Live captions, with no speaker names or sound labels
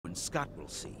when Scott will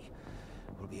see,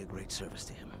 will be a great service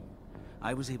to him.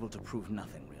 I was able to prove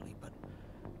nothing, really, but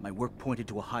my work pointed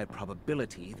to a high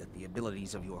probability that the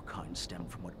abilities of your kind stem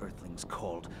from what Earthlings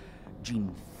called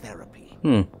gene therapy.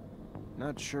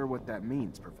 Not sure what that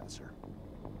means, Professor.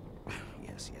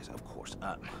 Yes, of course.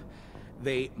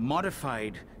 They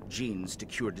modified genes to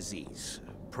cure disease,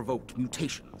 provoked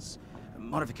mutations.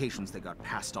 Modifications that got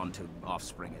passed on to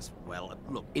offspring as well.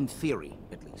 Look, in theory,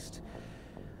 at least.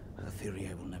 A theory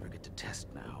I will never get to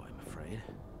test now, I'm afraid.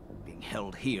 Being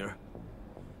held here.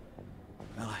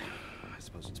 Well, I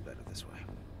suppose it's better this way.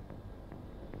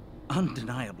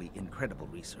 Undeniably incredible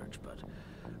research, but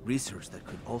research that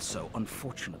could also,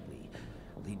 unfortunately,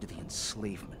 lead to the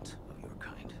enslavement of your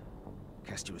kind.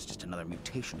 Cast you as just another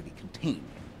mutation to be contained,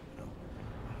 you know,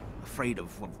 afraid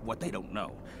of what they don't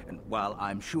know. And while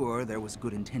I'm sure there was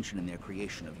good intention in their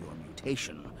creation of your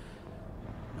mutation,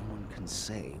 no one can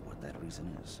say what that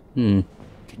reason is.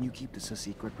 Can you keep this a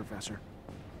secret, Professor?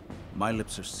 My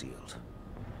lips are sealed,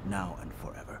 now and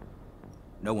forever.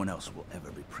 No one else will ever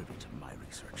be privy to my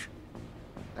research.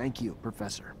 Thank you,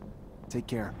 Professor. Take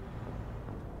care.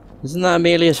 Isn't that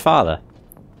Amelia's father?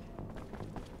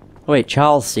 Oh, wait,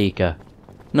 Charles Seeker.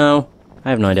 No, I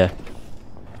have no idea.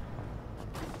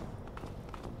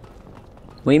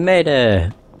 We made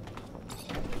a...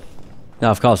 Oh,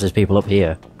 of course there's people up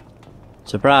here.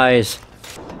 Surprise!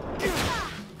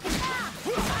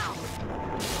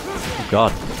 Oh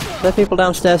god. Are there people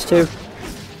downstairs too?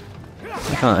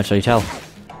 I can't actually tell.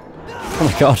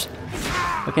 Oh my god.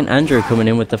 Fucking Andrew coming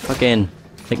in with the fucking,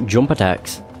 like, jump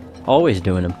attacks. Always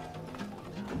doing them.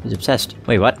 He's obsessed.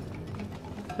 Wait, what?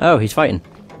 Oh, he's fighting.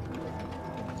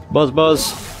 Buzz.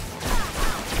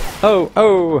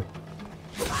 Oh!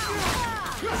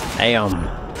 Damn.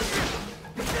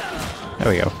 There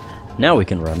we go. Now we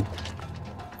can run.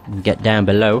 And get down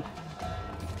below.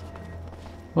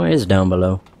 What is down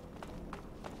below?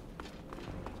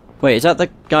 Wait, is that the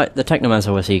guy, the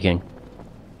Technomancer we're seeking?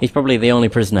 He's probably the only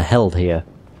prisoner held here.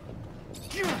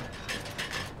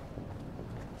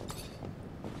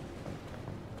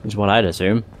 Is what I'd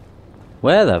assume.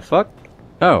 Where the fuck?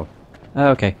 Oh. Oh,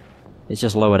 okay. It's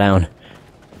just lower down.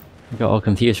 I got all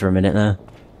confused for a minute there.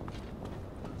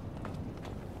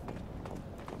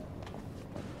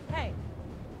 Hey,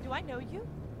 do I know you?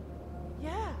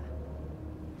 Yeah.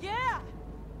 Yeah!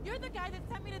 You're the guy that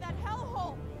sent me to that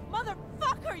hellhole!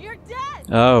 Motherfucker, you're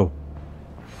dead! Oh.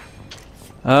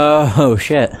 Oh,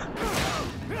 shit.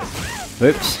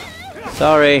 Oops.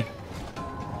 Sorry.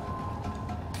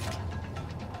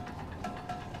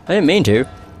 I didn't mean to.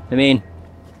 I mean,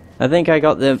 I think I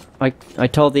got the... I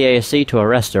told the ASC to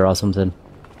arrest her or something.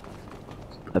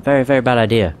 A very, very bad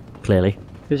idea, clearly.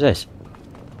 Who's this?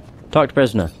 Talk to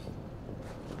prisoner.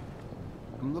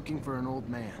 I'm looking for an old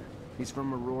man. He's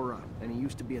from Aurora, and he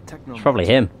used to be a Technomancer. It's probably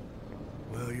him.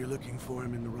 Well, you're looking for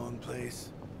him in the wrong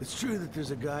place. It's true that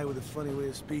there's a guy with a funny way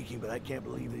of speaking, but I can't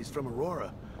believe that he's from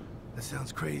Aurora. That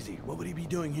sounds crazy. What would he be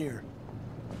doing here?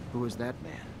 Who is that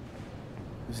man?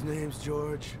 His name's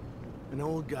George. An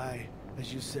old guy,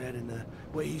 as you said, and the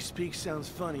way he speaks sounds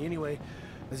funny. Anyway,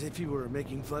 as if he were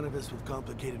making fun of us with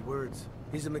complicated words.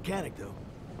 He's a mechanic, though.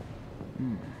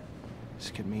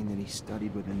 This could mean that he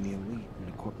studied within the elite in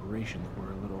a corporation that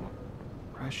were a little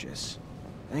precious.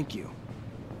 Thank you.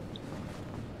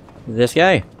 This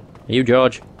guy? Are you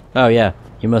George? Oh yeah,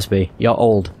 you must be. You're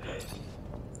old.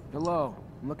 Hello.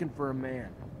 I'm looking for a man.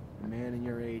 A man in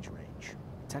your age range.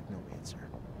 Technomancer.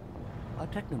 A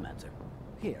Technomancer?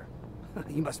 Here?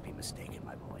 You must be mistaken,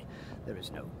 my boy. There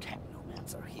is no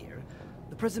Technomancer here.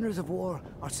 The prisoners of war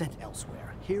are sent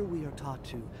elsewhere. Here we are taught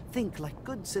to think like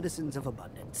good citizens of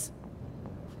abundance.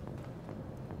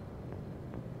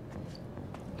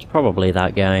 It's probably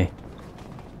that guy.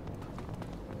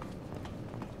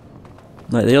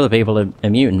 Like, the other people are a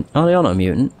mutant. Oh, you're not a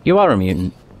mutant. You are a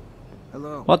mutant.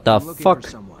 Hello. What the I'm looking fuck? for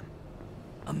someone.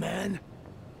 A man?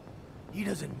 He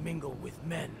doesn't mingle with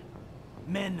men.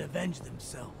 Men avenge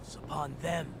themselves upon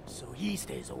them, so he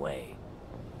stays away.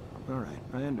 Alright,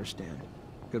 I understand.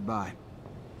 Goodbye.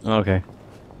 Okay.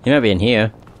 He might be in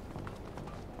here.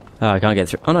 Oh, I can't get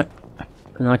through. Oh no.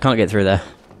 No, I can't get through there.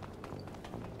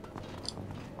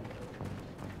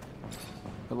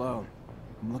 Hello.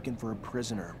 I'm looking for a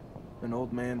prisoner. An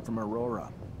old man from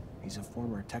Aurora. He's a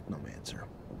former Technomancer.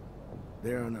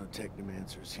 There are no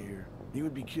Technomancers here. He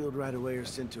would be killed right away or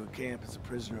sent to a camp as a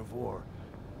prisoner of war.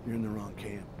 You're in the wrong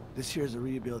camp. This here is a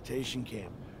rehabilitation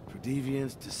camp for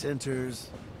deviants,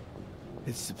 dissenters.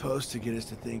 It's supposed to get us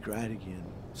to think right again.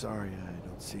 Sorry, I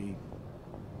don't see.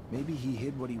 Maybe he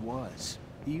hid what he was.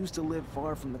 He used to live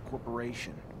far from the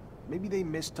corporation. Maybe they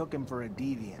mistook him for a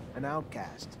deviant, an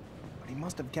outcast. But he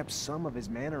must have kept some of his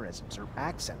mannerisms or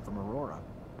accent from Aurora.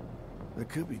 That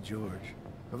could be George.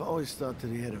 I've always thought that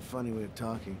he had a funny way of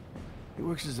talking. He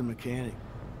works as a mechanic.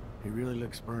 He really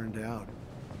looks burned out.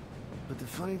 But the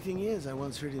funny thing is, I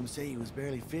once heard him say he was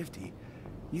barely 50.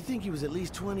 You think he was at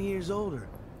least 20 years older.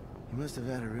 He must have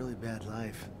had a really bad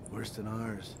life, worse than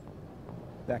ours.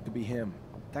 That could be him.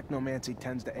 Technomancy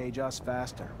tends to age us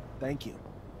faster. Thank you.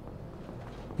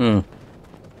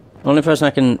 Only person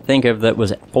I can think of that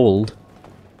was old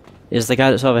is the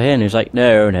guy that's over here and who's like,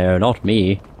 no, no, not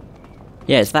me.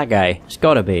 Yeah, it's that guy. It's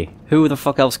gotta be. Who the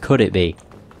fuck else could it be?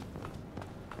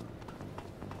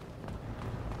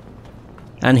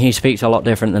 And he speaks a lot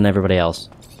different than everybody else.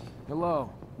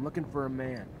 Hello. I'm looking for a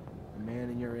man. A man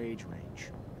in your age range.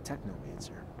 A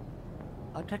Technomancer.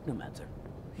 A Technomancer.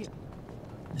 Here.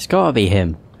 It's gotta be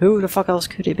him. Who the fuck else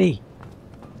could it be?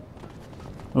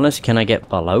 Unless, can I get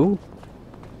below?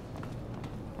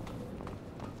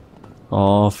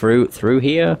 Or through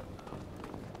here?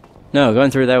 No,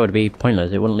 going through there would be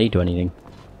pointless. It wouldn't lead to anything.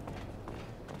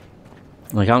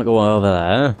 I can't go over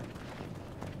there.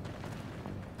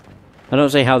 I don't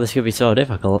see how this could be so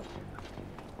difficult.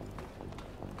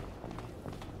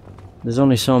 There's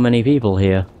only so many people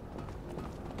here.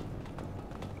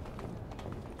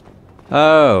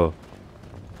 Oh.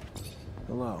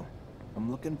 Hello. I'm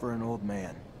looking for an old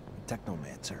man. A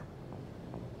Technomancer.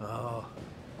 Oh,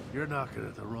 you're knocking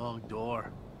at the wrong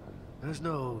door. There's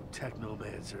no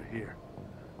Technomancer here.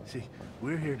 See,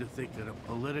 we're here to think in a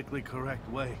politically correct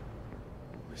way.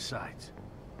 Besides,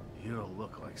 you don't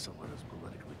look like someone who's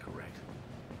politically correct.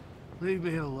 Leave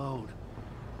me alone.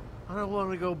 I don't want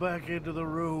to go back into the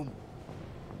room.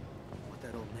 What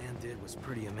that old man did was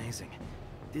pretty amazing.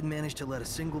 Didn't manage to let a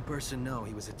single person know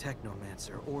he was a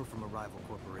Technomancer or from a rival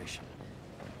corporation.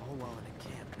 All while in a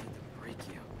camp made to break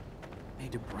you.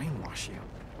 Made to brainwash you.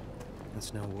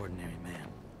 That's no ordinary man.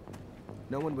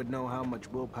 No one would know how much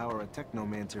willpower a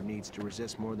Technomancer needs to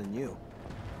resist more than you.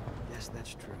 Yes,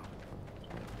 that's true.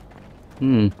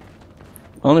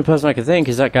 Only person I can think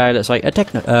is that guy that's like a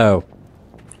techno. Oh.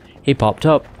 He popped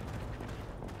up.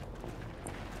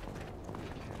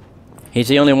 He's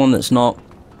the only one that's not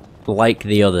like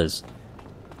the others.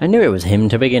 I knew it was him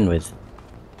to begin with.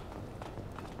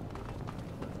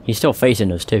 He's still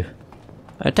facing us too.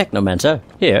 A Technomancer,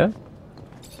 here.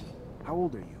 How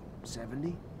old are you?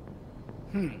 70?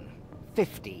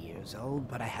 50 years old,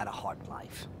 but I had a hard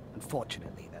life.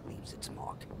 Unfortunately, that leaves its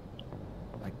mark.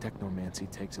 Like Technomancy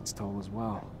takes its toll as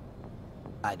well.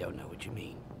 I don't know what you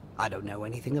mean. I don't know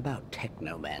anything about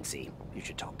Technomancy. You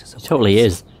should talk to someone He totally else.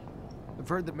 is. I've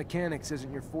heard that mechanics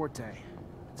isn't your forte.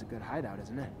 It's a good hideout,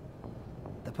 isn't it?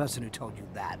 The person who told you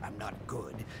that I'm not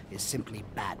good is simply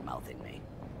bad-mouthing me.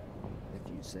 If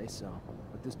you say so.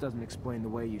 But this doesn't explain the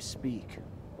way you speak.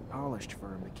 Polished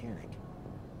for a mechanic.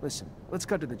 Listen, let's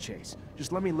cut to the chase.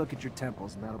 Just let me look at your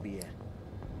temples and that'll be it.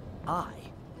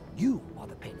 You are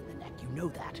the pain in the neck, you know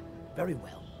that. Very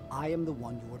well, I am the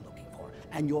one you are looking for,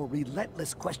 and your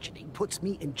relentless questioning puts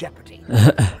me in jeopardy.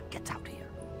 Get out here.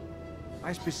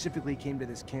 I specifically came to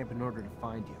this camp in order to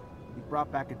find you. You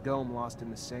brought back a dome lost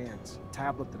in the sands, a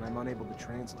tablet that I'm unable to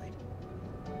translate.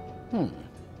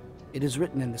 It is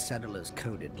written in the settlers'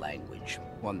 coded language,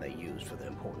 one they use for their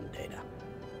important data.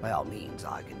 By all means,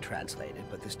 I can translate it,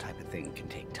 but this type of thing can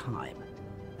take time,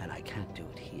 and I can't do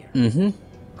it here.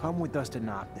 Come with us to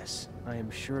Noctis. I am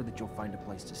sure that you'll find a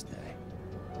place to stay.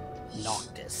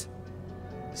 Noctis.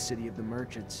 The city of the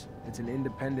merchants. It's an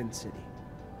independent city.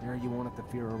 There you won't have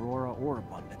to fear Aurora or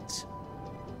abundance.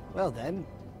 Well then,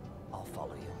 I'll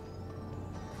follow you.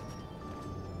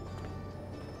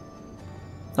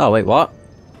 Oh, wait, what?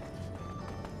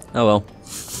 Oh well.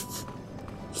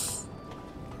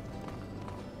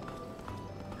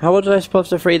 How was I supposed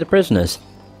to free the prisoners?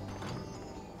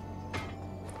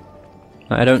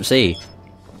 I don't see.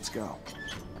 Let's go.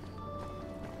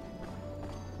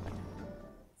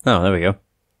 Oh, there we go.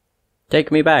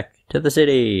 Take me back to the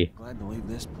city. Glad to leave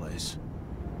this place.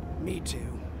 Me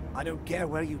too. I don't care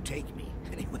where you take me.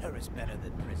 Anywhere is better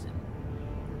than prison.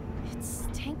 It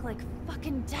stank like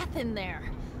fucking death in there. I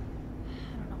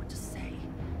don't know what to say.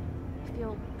 I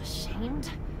feel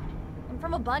ashamed. I'm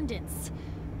from abundance.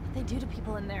 What they do to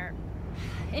people in there,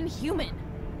 inhuman.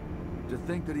 To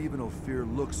think that even Ophir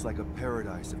looks like a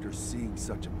paradise after seeing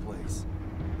such a place.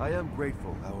 I am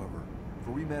grateful, however,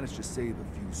 for we managed to save a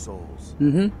few souls.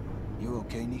 You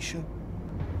okay, Nisha?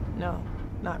 No,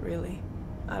 not really.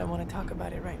 I don't want to talk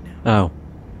about it right now. Oh.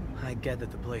 I get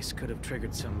that the place could have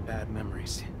triggered some bad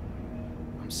memories.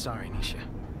 I'm sorry, Nisha.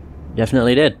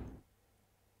 Definitely did.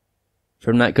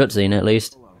 From that cutscene, at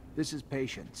least. Hello. This is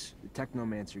Patience, the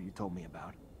Technomancer you told me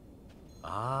about.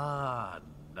 Ah,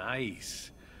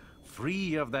 nice.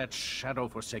 Free of that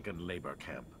shadow-forsaken labor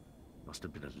camp. Must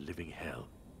have been a living hell.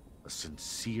 A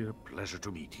sincere pleasure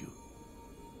to meet you.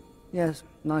 Yes,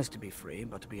 nice to be free,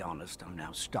 but to be honest, I'm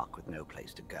now stuck with no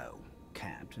place to go.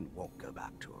 Can't and won't go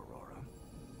back to Aurora.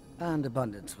 And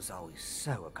Abundance was always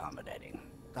so accommodating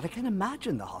that I can't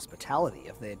imagine the hospitality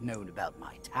if they had known about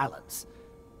my talents.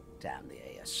 Damn the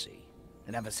ASC.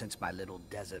 And ever since my little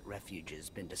desert refuge has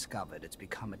been discovered, it's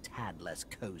become a tad less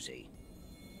cozy.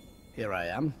 Here I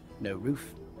am, no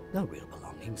roof, no real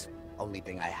belongings. Only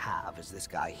thing I have is this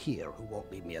guy here who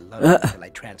won't leave me alone until I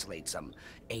translate some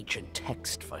ancient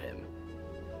text for him.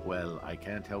 Well, I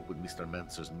can't help with Mr.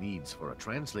 Mancer's needs for a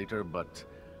translator, but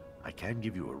I can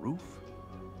give you a roof.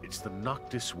 It's the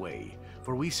Noctis way,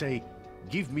 for we say,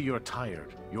 give me your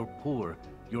tired, your poor,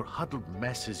 your huddled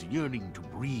masses yearning to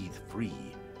breathe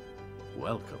free.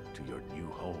 Welcome to your new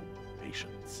home,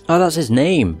 patients. Oh, that's his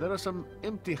name. There are some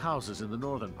empty houses in the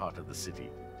northern part of the city.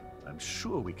 I'm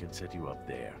sure we can set you up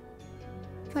there.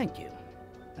 Thank you,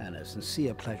 and a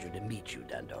sincere pleasure to meet you,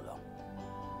 Dandolo.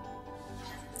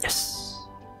 Yes.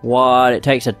 What? It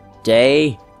takes a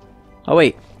day? Oh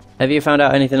wait, have you found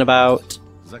out anything about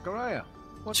Zachariah,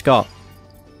 what? Scott?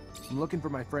 I'm looking for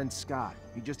my friend Scott.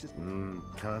 He just...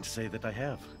 Can't say that I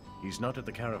have. He's not at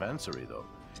the caravansary, though.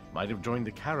 Might have joined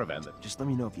the caravan that... Just let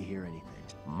me know if you hear anything.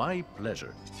 My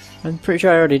pleasure. I'm pretty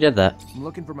sure I already did that. I'm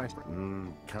looking for my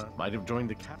friend... Might have joined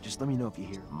the Just let me know if you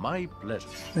hear. My pleasure.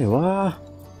 Wait, what?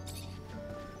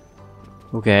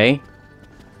 Okay.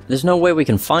 There's no way we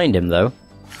can find him, though.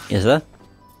 Is there?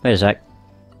 Wait a sec.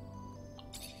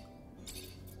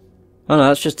 Oh no,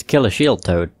 that's just to kill a shield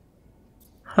toad.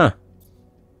 Huh.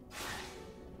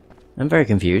 I'm very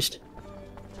confused.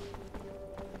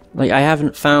 Like, I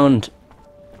haven't found...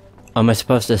 Am I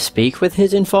supposed to speak with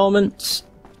his informants?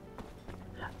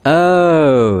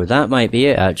 Oh, that might be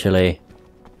it, actually.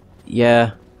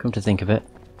 Yeah, come to think of it.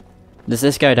 There's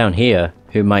this guy down here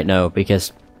who might know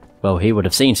because, well, he would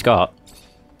have seen Scott.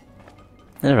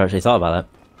 I never actually thought about that.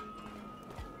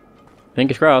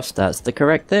 Fingers crossed, that's the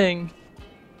correct thing.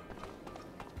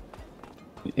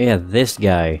 Yeah, this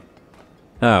guy.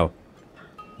 Oh.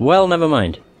 Well, never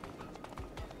mind.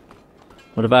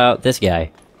 What about this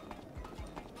guy?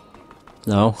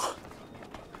 No.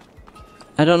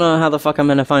 I don't know how the fuck I'm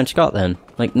gonna find Scott then.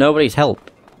 Like, nobody's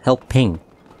helping.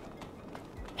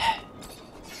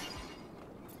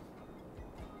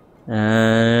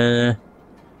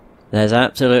 There's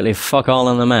absolutely fuck all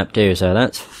on the map too, so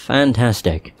that's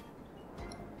fantastic.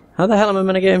 How the hell am I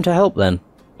gonna get him to help then?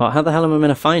 Or how the hell am I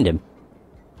gonna find him?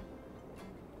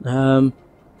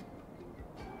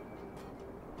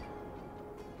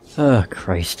 Oh,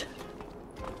 Christ.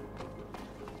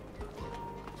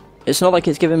 It's not like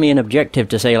it's giving me an objective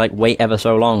to say, like, wait ever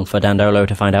so long for Dandolo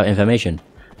to find out information.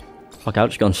 Fuck, I'll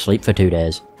just go and sleep for 2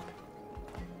 days.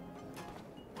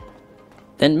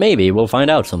 Then maybe we'll find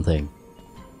out something.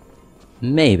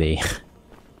 Maybe.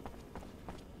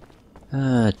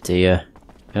 Ah, dear.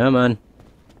 Come on.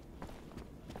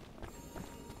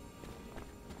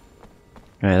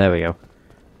 Right, there we go.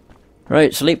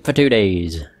 Right, sleep for 2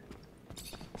 days.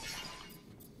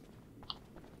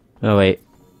 Oh, wait.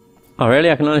 Oh,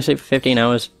 really? I can only sleep for 15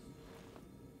 hours?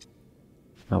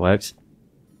 That works.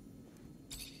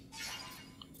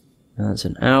 That's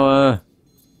an hour.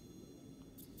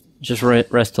 Just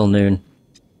rest till noon.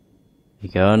 There you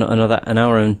go, an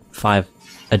hour and 5...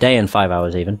 A day and 5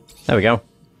 hours even. There we go.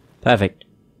 Perfect.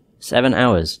 7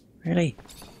 hours. Really?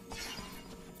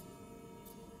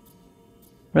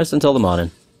 Rest until the morning.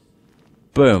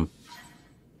 Boom.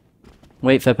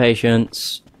 Wait for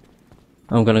patience.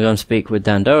 I'm gonna go and speak with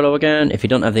Dandolo again. If you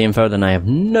don't have the info, then I have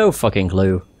no fucking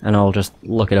clue. And I'll just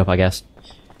look it up, I guess.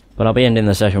 But I'll be ending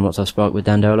the session once I've spoke with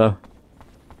Dandolo.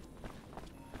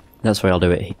 That's where I'll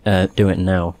do it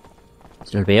now.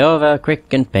 So it'll be over,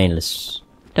 quick and painless.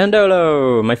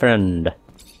 Dandolo, my friend.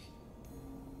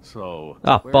 So...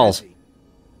 Ah, balls.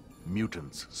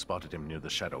 Mutants spotted him near the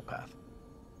Shadow Path.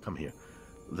 Come here.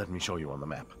 Let me show you on the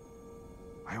map.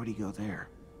 Why would he go there?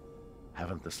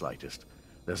 Haven't the slightest.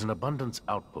 There's an Abundance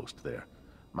outpost there.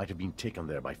 Might have been taken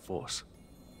there by force.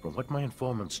 From what my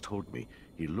informants told me,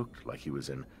 he looked like he was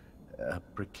in a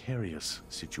precarious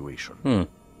situation.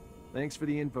 Thanks for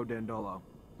the info, Dandolo.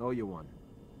 Owe you one.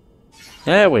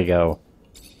 There we go.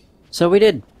 So we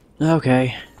did.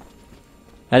 Okay.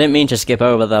 I didn't mean to skip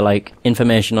over the, like,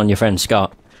 information on your friend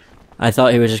Scott. I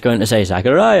thought he was just going to say,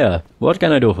 Zachariah, what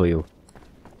can I do for you?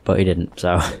 But he didn't,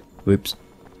 so... Whoops.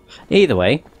 Either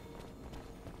way...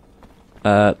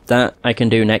 that I can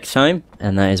do next time,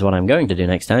 and that is what I'm going to do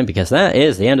next time, because that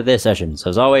is the end of this session. So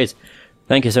as always,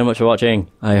 Thank you so much for watching.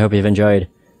 I hope you've enjoyed.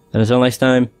 And until next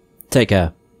time, take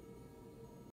care.